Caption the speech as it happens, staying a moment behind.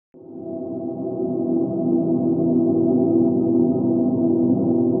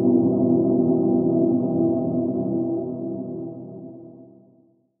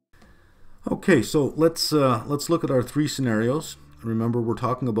Okay, so let's look at our three scenarios. Remember, we're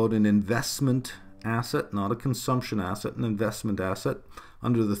talking about an investment asset, not a consumption asset, an investment asset.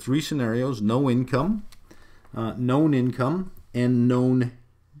 Under the three scenarios, no income, known income, and known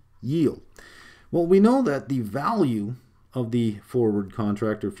yield. Well, we know that the value of the forward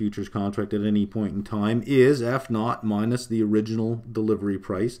contract or futures contract at any point in time is F naught minus the original delivery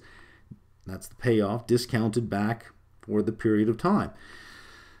price. That's the payoff, discounted back for the period of time.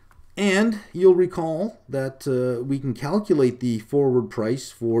 And you'll recall that we can calculate the forward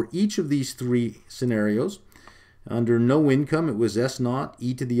price for each of these three scenarios. Under no income, it was S naught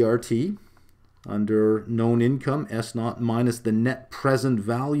e to the RT. Under known income, S naught minus the net present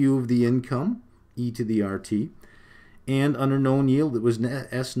value of the income, e to the RT. And under known yield, it was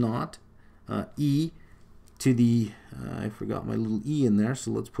S naught e to the, I forgot my little e in there,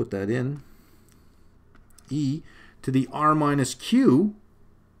 so let's put that in, e to the R minus Q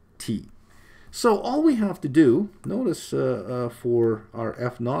T. So all we have to do, notice for our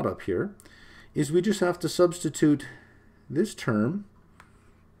F naught up here, is we just have to substitute this term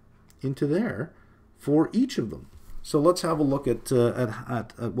into there for each of them. So let's have a look at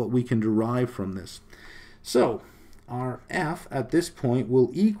what we can derive from this. So our F at this point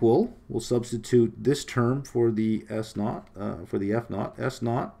will equal, we'll substitute this term for the S naught, for the F naught, S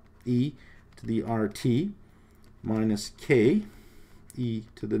naught e to the RT minus K e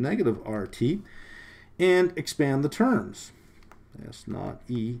to the negative RT, and expand the terms. S naught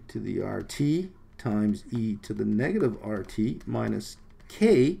e to the RT times e to the negative RT minus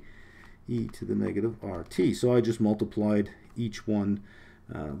K e to the negative RT. So I just multiplied each one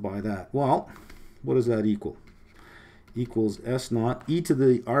by that. Well, what does that equal? Equals S naught e to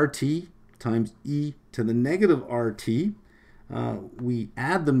the RT times e to the negative RT. We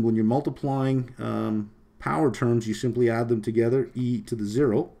add them when you're multiplying power terms, you simply add them together, e to the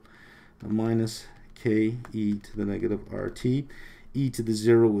 0 minus k e to the negative RT. E to the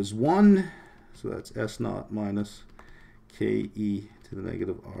 0 is 1, so that's S naught minus k e to the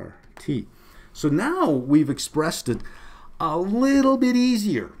negative RT. So now we've expressed it a little bit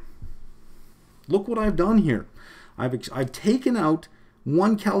easier. Look what I've done here. I've taken out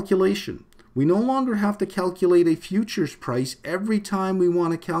one calculation. We no longer have to calculate a futures price every time we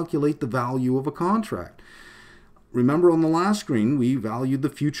want to calculate the value of a contract. Remember on the last screen, we valued the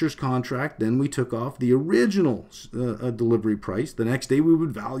futures contract, then we took off the original delivery price. The next day we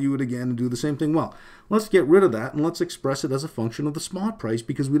would value it again and do the same thing. Well, let's get rid of that and let's express it as a function of the spot price,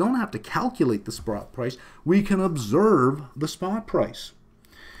 because we don't have to calculate the spot price. We can observe the spot price.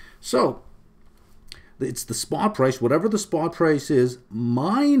 So it's the spot price, whatever the spot price is,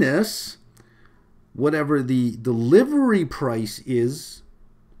 minus whatever the delivery price is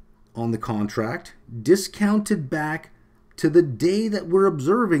on the contract, discounted back to the day that we're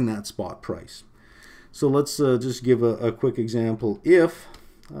observing that spot price. So let's just give a quick example. If,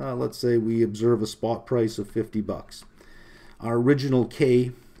 let's say we observe a spot price of 50 bucks. Our original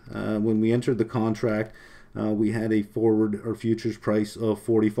K, when we entered the contract, we had a forward or futures price of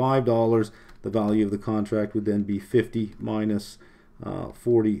 $45. The value of the contract would then be 50 minus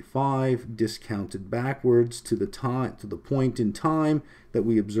 45, discounted backwards to the point in time that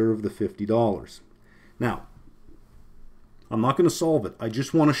we observe the $50. Now, I'm not going to solve it. I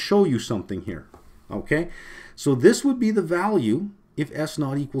just want to show you something here. Okay, so this would be the value if S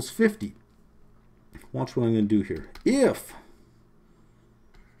naught equals 50. Watch what I'm going to do here. If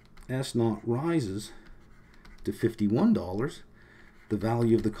S naught rises to $51, the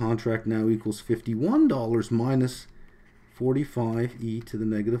value of the contract now equals $51 minus 45 e to the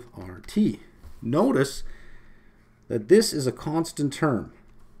negative RT. Notice that this is a constant term.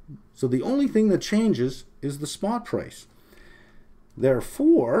 So the only thing that changes is the spot price.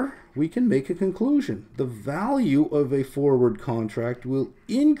 Therefore, we can make a conclusion. The value of a forward contract will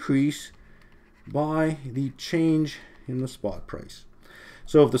increase by the change in the spot price.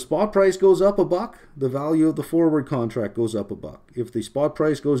 So if the spot price goes up $1, the value of the forward contract goes up $1. If the spot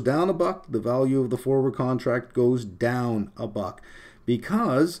price goes down $1, the value of the forward contract goes down $1,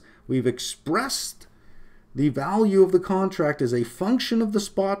 because we've expressed the value of the contract as a function of the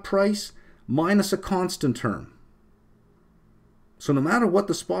spot price minus a constant term. So no matter what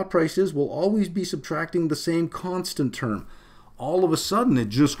the spot price is, we'll always be subtracting the same constant term. All of a sudden, it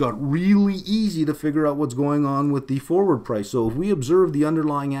just got really easy to figure out what's going on with the forward price. So if we observe the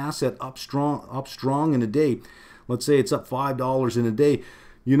underlying asset up strong in a day, let's say it's up $5 in a day,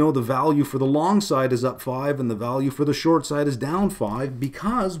 you know the value for the long side is up 5 and the value for the short side is down 5,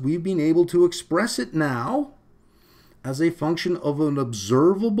 because we've been able to express it now as a function of an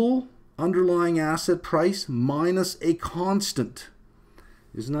observable underlying asset price minus a constant.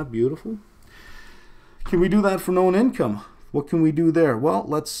 Isn't that beautiful? Can we do that for known income? What can we do there? Well,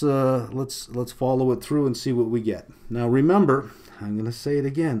 let's follow it through and see what we get. Now remember, I'm going to say it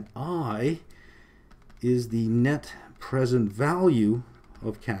again. I is the net present value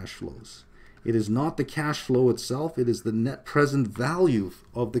of cash flows. It is not the cash flow itself. It is the net present value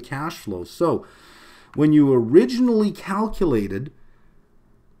of the cash flow. So when you originally calculated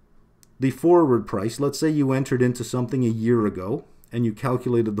the forward price, let's say you entered into something a year ago and you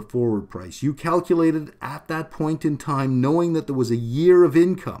calculated the forward price. You calculated at that point in time knowing that there was a year of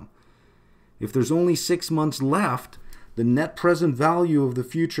income. If there's only 6 months left, the net present value of the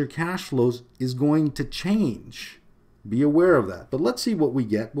future cash flows is going to change. Be aware of that. But let's see what we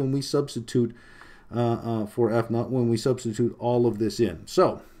get when we substitute for F naught, when we substitute all of this in.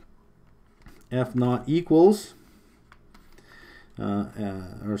 So F naught equals,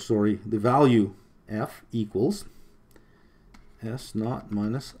 the value F equals S naught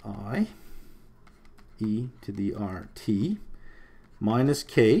minus I e to the RT minus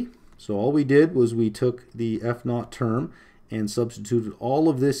K. So all we did was we took the F naught term and substituted all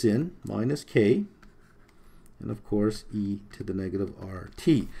of this in, minus K, and of course e to the negative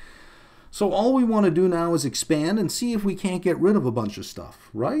RT. So all we want to do now is expand and see if we can't get rid of a bunch of stuff,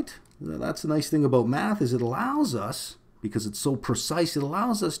 right? That's the nice thing about math, is it allows us, because it's so precise, it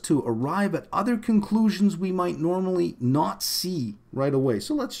allows us to arrive at other conclusions we might normally not see right away.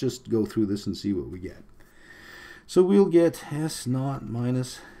 So let's just go through this and see what we get. So we'll get S naught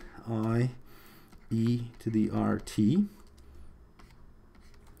minus I e to the RT.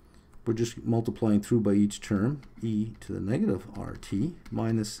 We're just multiplying through by each term, e to the negative RT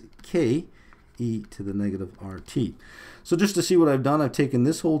minus K e to the negative RT. So just to see what I've done, I've taken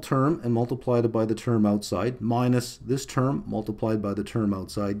this whole term and multiplied it by the term outside, minus this term multiplied by the term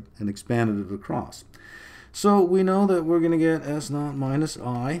outside, and expanded it across. So we know that we're going to get S naught minus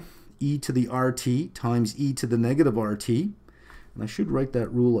I e to the RT times e to the negative RT. And I should write that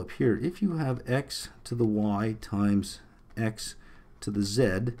rule up here. If you have x to the y times x to the z,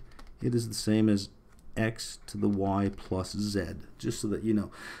 it is the same as x to the y plus z, just so that you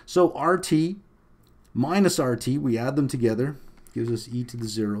know. So RT minus RT, we add them together, gives us e to the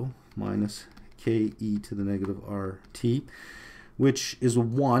 0 minus k e to the negative RT, which is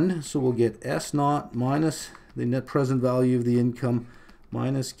 1. So we'll get S naught minus the net present value of the income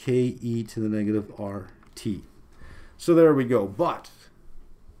minus k e to the negative RT. So there we go. But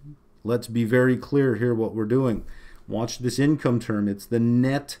let's be very clear here what we're doing. Watch this income term. It's the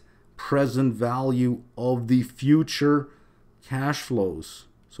net present value of the future cash flows.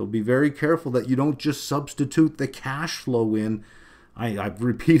 So be very careful that you don't just substitute the cash flow in. I've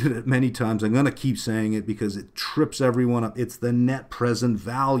repeated it many times. I'm going to keep saying it because it trips everyone up. It's the net present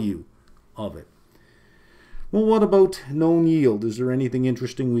value of it. Well, what about known yield? Is there anything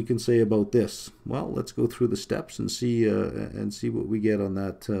interesting we can say about this? Well, let's go through the steps and see what we get on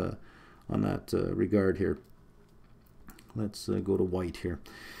that regard here. Let's go to white here.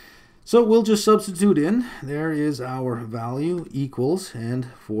 So we'll just substitute in. There is our value equals, and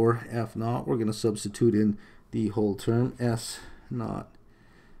for F naught, we're going to substitute in the whole term, S naught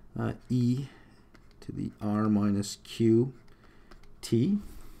e to the R minus Q T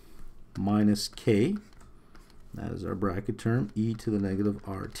minus K. That is our bracket term, e to the negative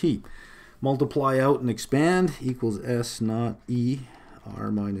RT. Multiply out and expand equals S naught e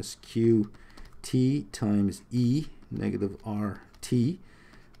R minus Q T times e negative RT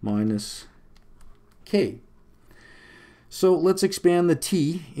minus K. So let's expand the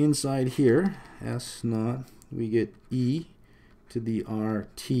T inside here. S naught, we get e to the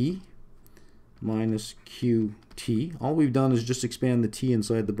RT minus QT. All we've done is just expand the T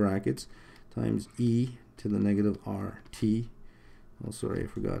inside the brackets times e to the negative RT. Oh, sorry, I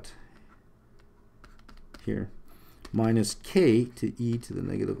forgot here. Minus K to e to the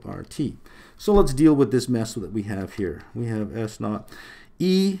negative RT. So let's deal with this mess that we have here. We have S naught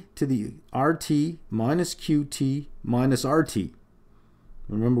e to the RT minus QT minus RT.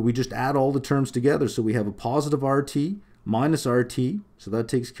 Remember, we just add all the terms together, so we have a positive RT minus RT, so that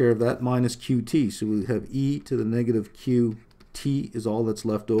takes care of that, minus QT. So we have e to the negative QT is all that's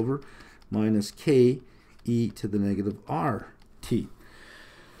left over, minus K e to the negative RT.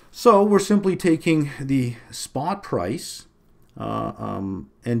 So we're simply taking the spot price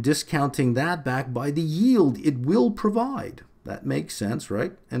and discounting that back by the yield it will provide. That makes sense,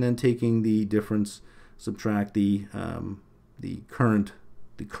 right? And then taking the difference, subtract the current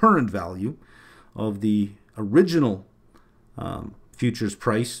value of the original futures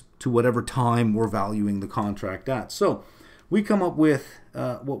price to whatever time we're valuing the contract at. So we come up with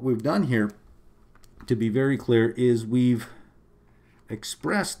what we've done here, to be very clear, is we've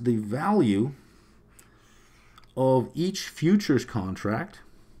expressed the value of each futures contract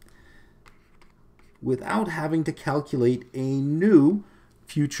without having to calculate a new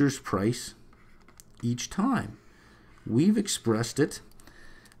futures price each time. We've expressed it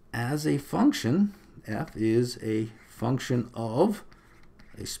as a function. F is a function of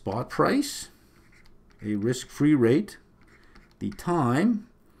a spot price, a risk-free rate, the time,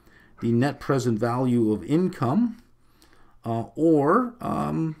 the net present value of income, or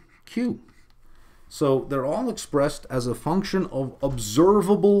Q. So they're all expressed as a function of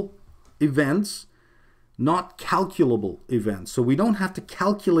observable events, not calculable events. So we don't have to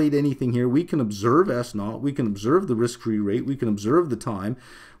calculate anything here. We can observe S naught, we can observe the risk-free rate, we can observe the time.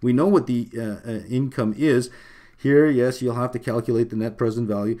 We know what the income is. Here, yes, you'll have to calculate the net present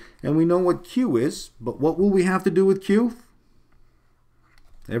value. And we know what Q is, but what will we have to do with Q?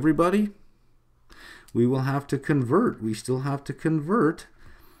 Everybody? We will have to convert. We still have to convert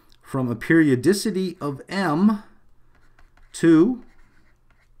from a periodicity of M to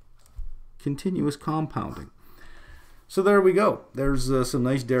continuous compounding. So there we go. There's some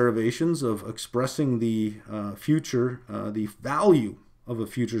nice derivations of expressing the the value of a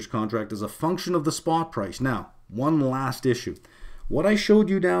futures contract as a function of the spot price. Now, one last issue. What I showed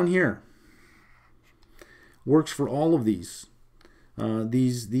you down here works for all of these.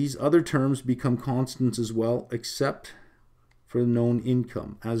 These other terms become constants as well, except for known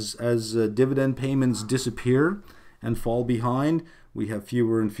income. As dividend payments disappear and fall behind, we have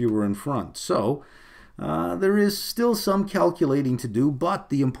fewer and fewer in front. So there is still some calculating to do, but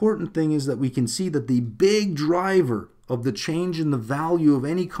the important thing is that we can see that the big driver of the change in the value of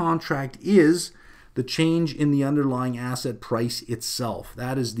any contract is the change in the underlying asset price itself.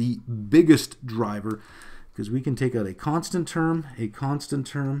 That is the biggest driver, because we can take out a constant term,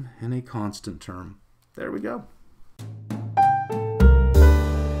 and a constant term. There we go.